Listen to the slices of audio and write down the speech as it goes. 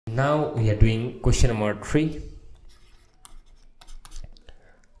Now we are doing question number 3.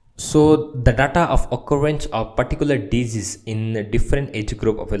 So the data of occurrence of particular disease in a different age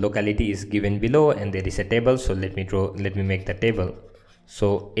group of a locality is given below, and there is a table. So let me make the table.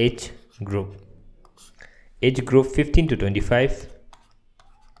 So age group 15 to 25,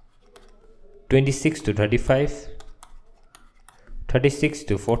 26 to 35, 36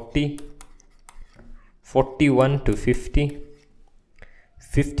 to 40, 41 to 50,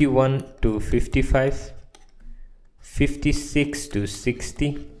 51 to 55, 56 to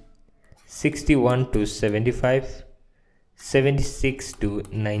 60, 61 to 75, 76 to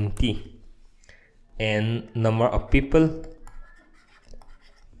 90, and number of people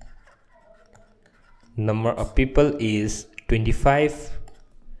is 25,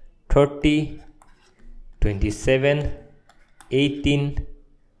 30, 27, 18,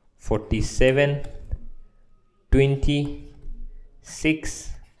 47, 20,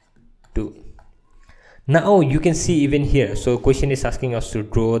 6, 2. Now you can see even here, so question is asking us to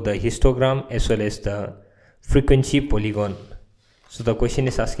draw the histogram as well as the frequency polygon. So the question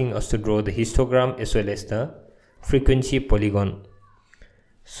is asking us to draw the histogram as well as the frequency polygon.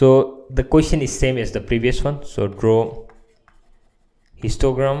 So the question is same as the previous one. So draw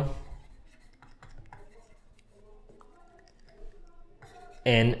histogram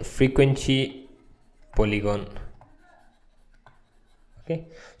and frequency polygon. Okay,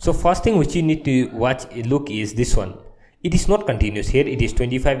 so first thing which you need to look is this one. It is not continuous. Here it is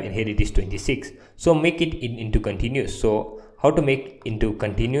 25 and here it is 26. So make it into continuous. So how to make into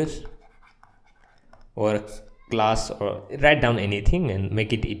continuous, or class, or write down anything and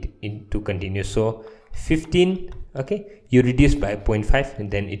make it into continuous. So 15, okay, you reduce by 0.5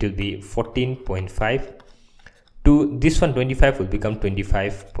 and then it will be 14.5. to this one 25 will become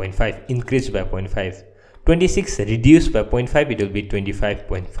 25.5, increased by 0.5. 26 reduced by 0.5, it will be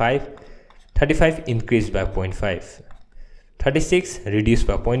 25.5. 35 increased by 0.5. 36 reduced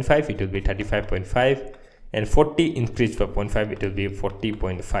by 0.5, it will be 35.5. And 40 increased by 0.5, it will be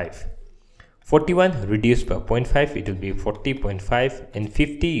 40.5. 41 reduced by 0.5, it will be 40.5. And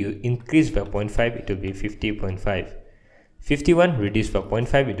 50 you increase by 0.5, it will be 50.5. 51 reduced by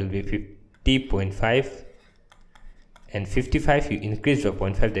 0.5, it will be 50.5. And 55 you increase by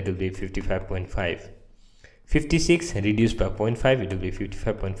 0.5, that will be 55.5. 56 reduced by 0.5, it will be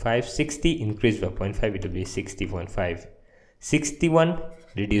 55.5. 60 increased by 0.5, it will be 60.5. 61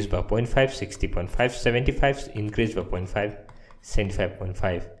 reduced by 0.5, 60.5. 75 increased by 0.5,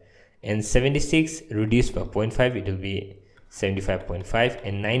 75.5. And 76 reduced by 0.5, it will be 75.5.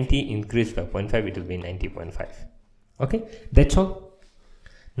 And 90 increased by 0.5, it will be 90.5. Okay, that's all.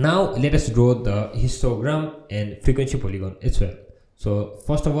 Now let us draw the histogram and frequency polygon as well. So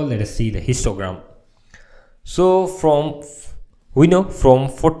first of all, let us see the histogram. So we know from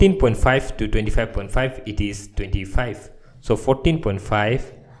 14.5 to 25.5 it is 25. So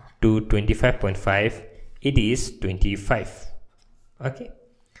 14.5 to 25.5 it is 25. Okay,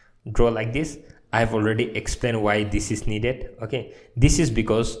 draw like this. I have already explained why this is needed. Okay, this is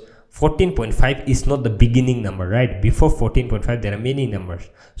because 14.5 is not the beginning number, right? Before 14.5 there are many numbers.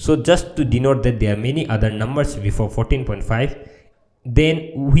 So just to denote that there are many other numbers before 14.5,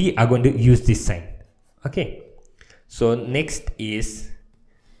 then we are going to use this sign. Okay, so next is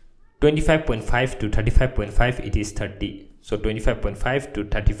 25.5 to 35.5, it is 30. So 25.5 to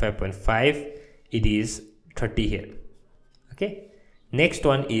 35.5, it is 30 here. Okay, next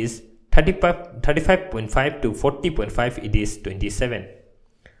one is 35.5 to 40.5, it is 27.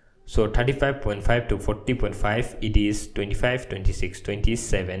 So 35.5 to 40.5, it is 25, 26,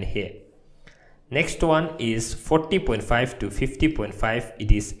 27 here. Next one is 40.5 to 50.5,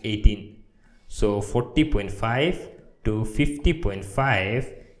 it is 18. So 40.5 to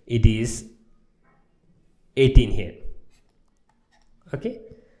 50.5, it is 18 here. Okay,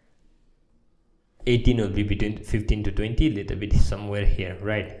 18 will be between 15 to 20, little bit somewhere here,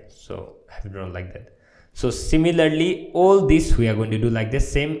 right? So I have drawn like that. So similarly, all this we are going to do like the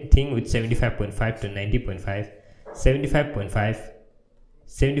same thing with 75.5 to 90.5,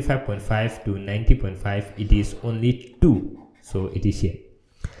 75.5 to 90.5, it is only 2. So it is here.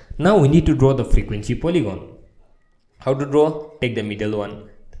 Now we need to draw the frequency polygon. How to draw? Take the middle one.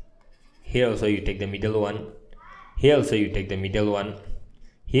 Here also you take the middle one. Here also you take the middle one.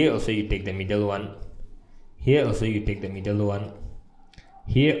 Here also you take the middle one. Here also you take the middle one.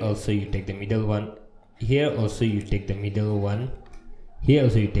 Here also you take the middle one. Here also you take the middle one. Here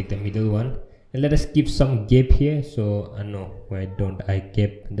also you take the middle one. And let us keep some gap here. So no, why don't I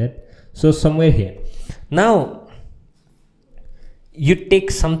keep that? So somewhere here. Now you take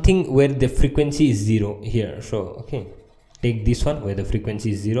something where the frequency is 0 here. So okay, take this one where the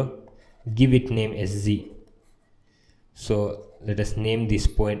frequency is 0, give it name as Z. So let us name this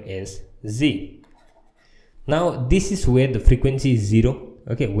point as Z. Now this is where the frequency is 0,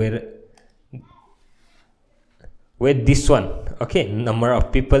 okay, where this one, okay, number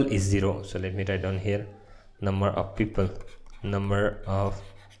of people is 0. So let me write down here number of people,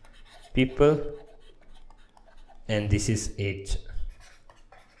 and this is age.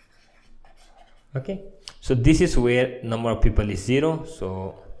 Okay, so this is where number of people is 0.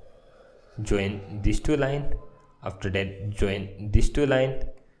 So join these two line, after that join these two line,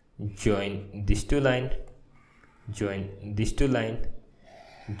 join these two line, join these two line,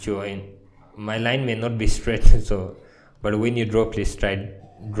 join. My line may not be straight, so but when you draw, please try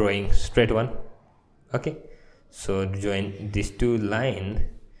drawing straight one. Okay, so join these two line,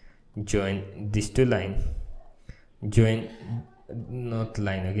 join these two line, join not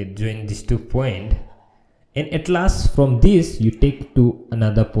line, okay, join these 2 point, and at last from this you take to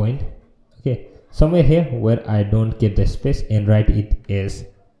another point, okay, somewhere here where I don't get the space, and write it as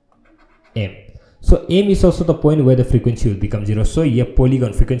M. So M is also the point where the frequency will become 0. So your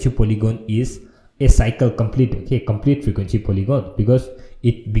polygon, frequency polygon is a cycle complete, okay, complete frequency polygon, because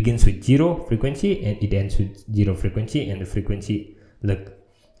it begins with 0 frequency and it ends with 0 frequency, and the frequency, look,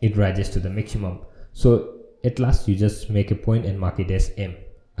 it rises to the maximum. So at last you just make a point and mark it as M.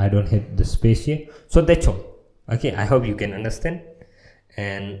 I don't have the space here, so that's all. Okay, I hope you can understand,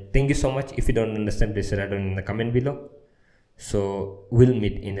 and thank you so much. If you don't understand, please write down in the comment below. So we'll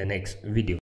meet in the next video.